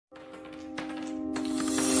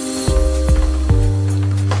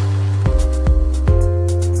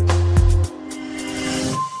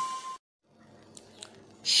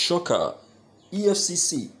Shocker,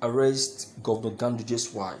 Efcc arrests Governor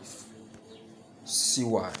Ganduje'S wife. See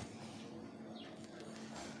why.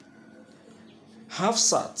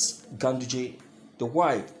 Hafsat Ganduje, the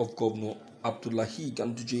wife of Governor Abdullahi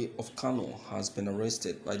Ganduje of Kano, has been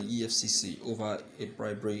arrested by the Efcc over a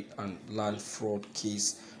bribery and land fraud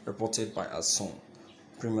case reported by her son,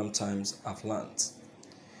 Premium Times have learned.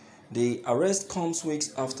 The arrest comes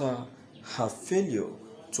weeks after her failure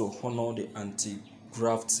to honor the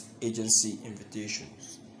anti-graft agency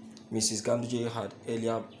invitations. Mrs. Ganduje had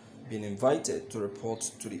earlier been invited to report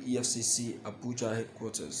to the Efcc Abuja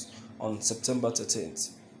headquarters on September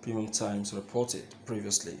 13th, Premium Times reported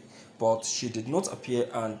previously, but she did not appear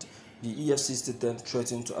and the EFCC then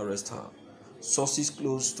threatened to arrest her. Sources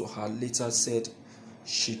close to her later said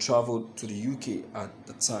she traveled to the UK at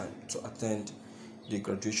the time to attend the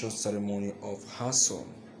graduation ceremony of her son.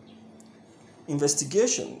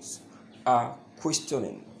 Investigations are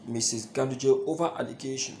questioning Mrs. Ganduje over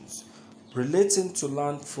allegations relating to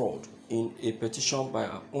land fraud in a petition by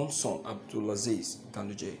her own son Abdulaziz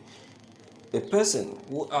Ganduje, a person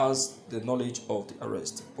who has the knowledge of the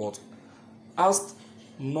arrest but asked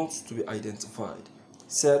not to be identified,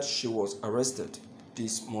 said she was arrested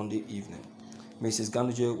this Monday evening. Mrs.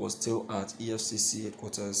 Ganduje was still at EFCC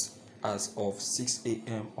headquarters as of 6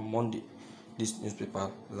 a.m. on Monday, this newspaper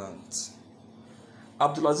learned.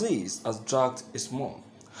 Abdulaziz has dragged his mom,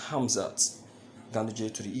 Hamzat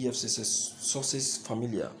Ganduje, to the EFCC, sources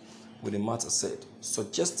familiar with the matter said,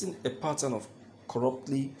 suggesting a pattern of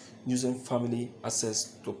corruptly using family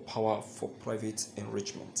access to power for private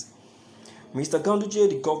enrichment. Mr. Ganduje,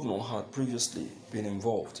 the governor, had previously been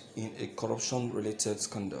involved in a corruption-related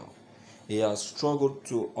scandal. He has struggled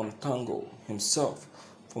to untangle himself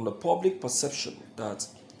from the public perception that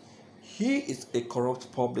he is a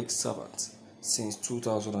corrupt public servant since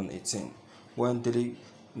 2018, when the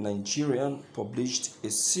Nigerian published a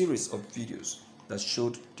series of videos that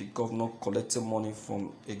showed the governor collecting money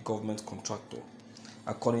from a government contractor.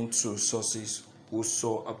 According to sources who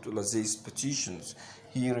saw Abdulaziz's petitions,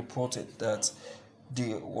 he reported that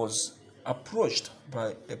he was approached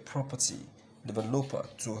by a property developer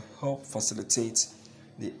to help facilitate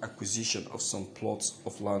the acquisition of some plots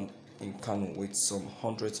of land in Kano with some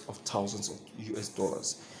hundreds of thousands of US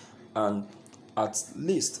dollars and at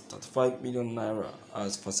least 35 million naira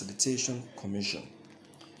as facilitation commission.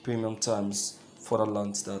 Premium Times further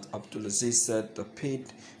learned that Abdulaziz said they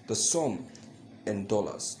paid the sum in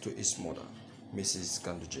dollars to his mother, Mrs.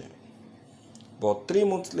 Ganduje. But 3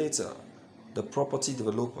 months later, the property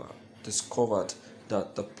developer discovered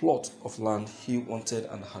that the plot of land he wanted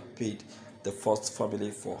and had paid the first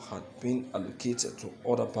family for had been allocated to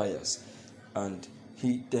other buyers, and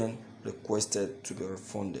he then requested to be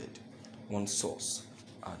refunded. One source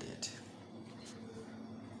added.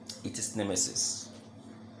 It is Nemesis.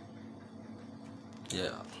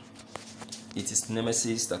 Yeah. It is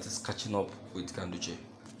Nemesis that is catching up with Ganduje.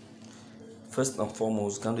 First and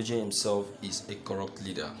foremost, Ganduje himself is a corrupt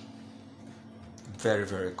leader. Very,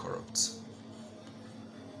 very corrupt.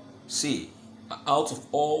 See, out of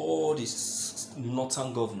all these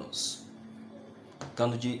northern governors,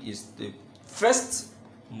 Ganduje is the first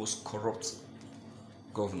most corrupt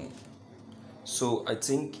governor. So I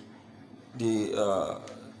think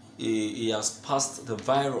he has passed the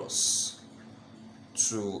virus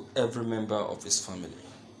to every member of his family.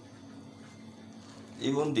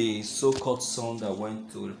 Even the so-called son that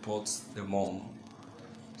went to report the mom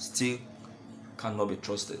still cannot be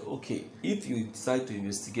trusted. Okay, if you decide to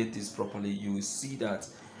investigate this properly, you will see that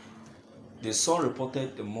the son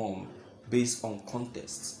reported the mom based on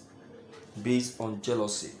contest, based on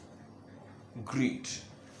jealousy, greed,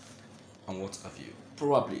 and what have you.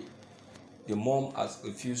 Probably the mom has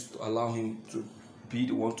refused to allow him to be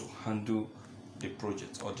the one to handle the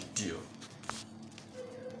project or the deal.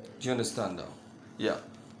 Do you understand now? Yeah,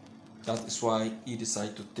 that is why he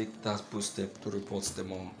decided to take that bold step to report the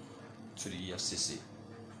mom to the EFCC.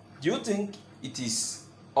 Do you think it is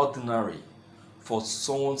ordinary for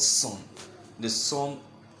someone's son, the son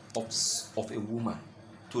of a woman,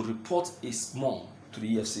 to report his mom to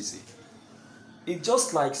the EFCC? It's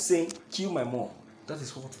just like saying, kill my mom. That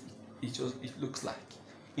is what it looks like.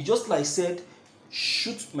 It's just like said,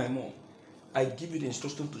 shoot my mom. I give you the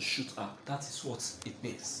instruction to shoot her. That is what it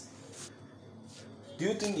means. Do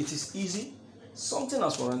you think it is easy? Something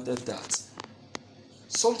has warranted that.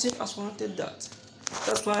 Something has warranted that.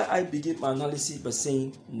 That's why I begin my analysis by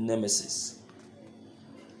saying Nemesis.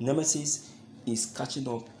 Nemesis is catching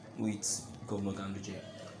up with Governor Ganduje,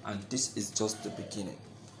 and this is just the beginning.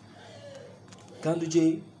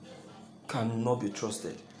 Ganduje cannot be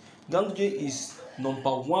trusted. Ganduje is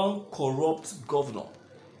number one corrupt governor.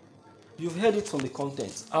 You've heard it from the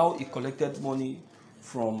content, how he collected money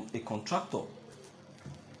from a contractor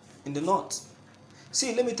in the north.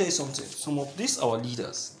 See, let me tell you something. Some of these our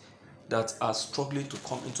leaders that are struggling to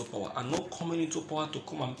come into power are not coming into power to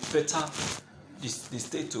come and better the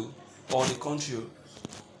state or the country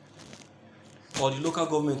or the local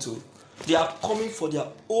government. They are coming for their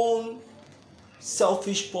own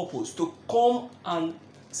selfish purpose, to come and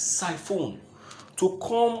siphon, to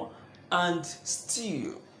come and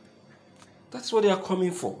steal. That's what they are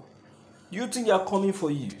coming for. You think they are coming for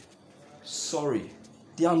you? Sorry,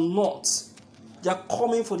 they are not. They are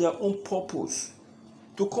coming for their own purpose,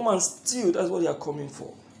 to come and steal. That's what they are coming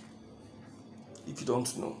for. If you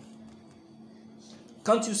don't know,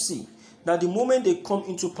 can't you see that the moment they come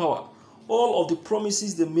into power, all of the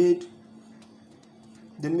promises they made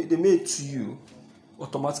to you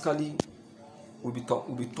automatically will be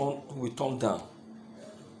turned down.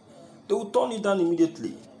 They will turn it down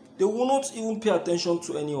immediately. They will not even pay attention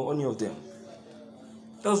to any of them.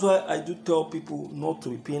 That's why I do tell people not to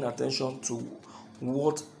be paying attention to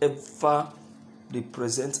whatever they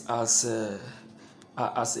present as a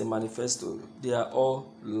manifesto. They are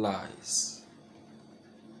all lies.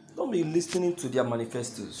 Don't be listening to their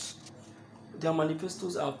manifestos. Their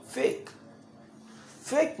manifestos are fake.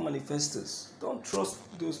 Fake manifestos. Don't trust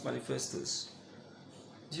those manifestos.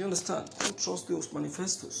 Do you understand? Don't trust those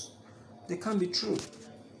manifestos. They can't be true.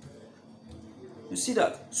 You see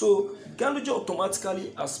that? So Ganduje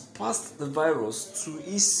automatically has passed the virus to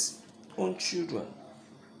his own children.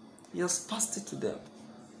 He has passed it to them.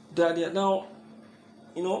 They are now,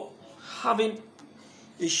 having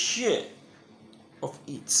a share of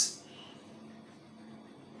it.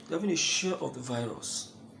 They're having a share of the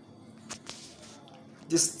virus.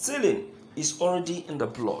 The stealing is already in the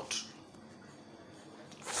blood,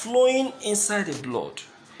 flowing inside the blood,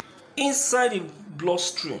 inside the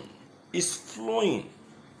bloodstream is flowing.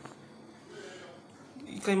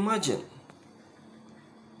 You can imagine.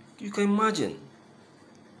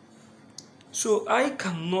 So I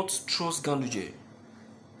cannot trust Ganduje.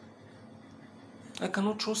 I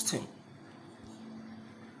cannot trust him.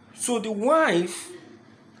 So the wife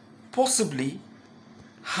possibly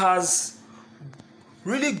has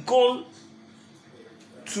really gone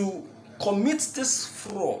to commit this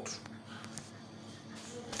fraud,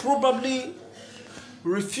 probably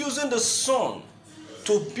refusing the son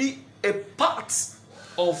to be a part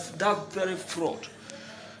of that very fraud.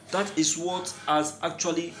 That is what has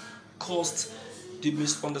actually caused the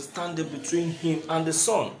misunderstanding between him and the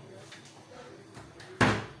son.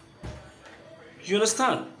 You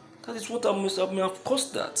understand? That is what may have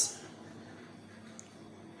caused that.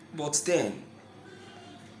 But then,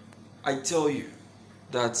 I tell you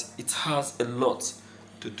that it has a lot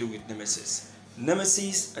to do with Nemesis.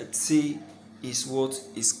 Nemesis, I'd say, is what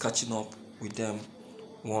is catching up with them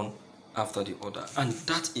one after the other. And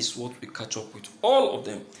that is what we catch up with all of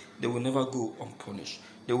them. They will never go unpunished.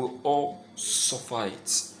 They will all suffer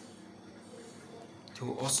it. They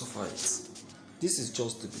will all suffer it. This is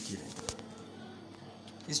just the beginning.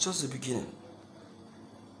 It's just the beginning.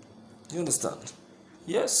 You understand?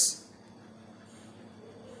 Yes.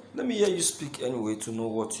 Let me hear you speak anyway to know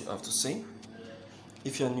what you have to say.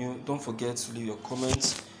 If you're new, don't forget to leave your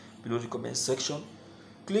comments below the comment section.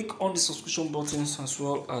 Click on the subscription buttons as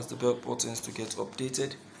well as the bell buttons to get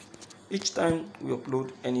updated each time we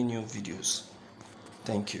upload any new videos.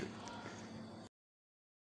 Thank you.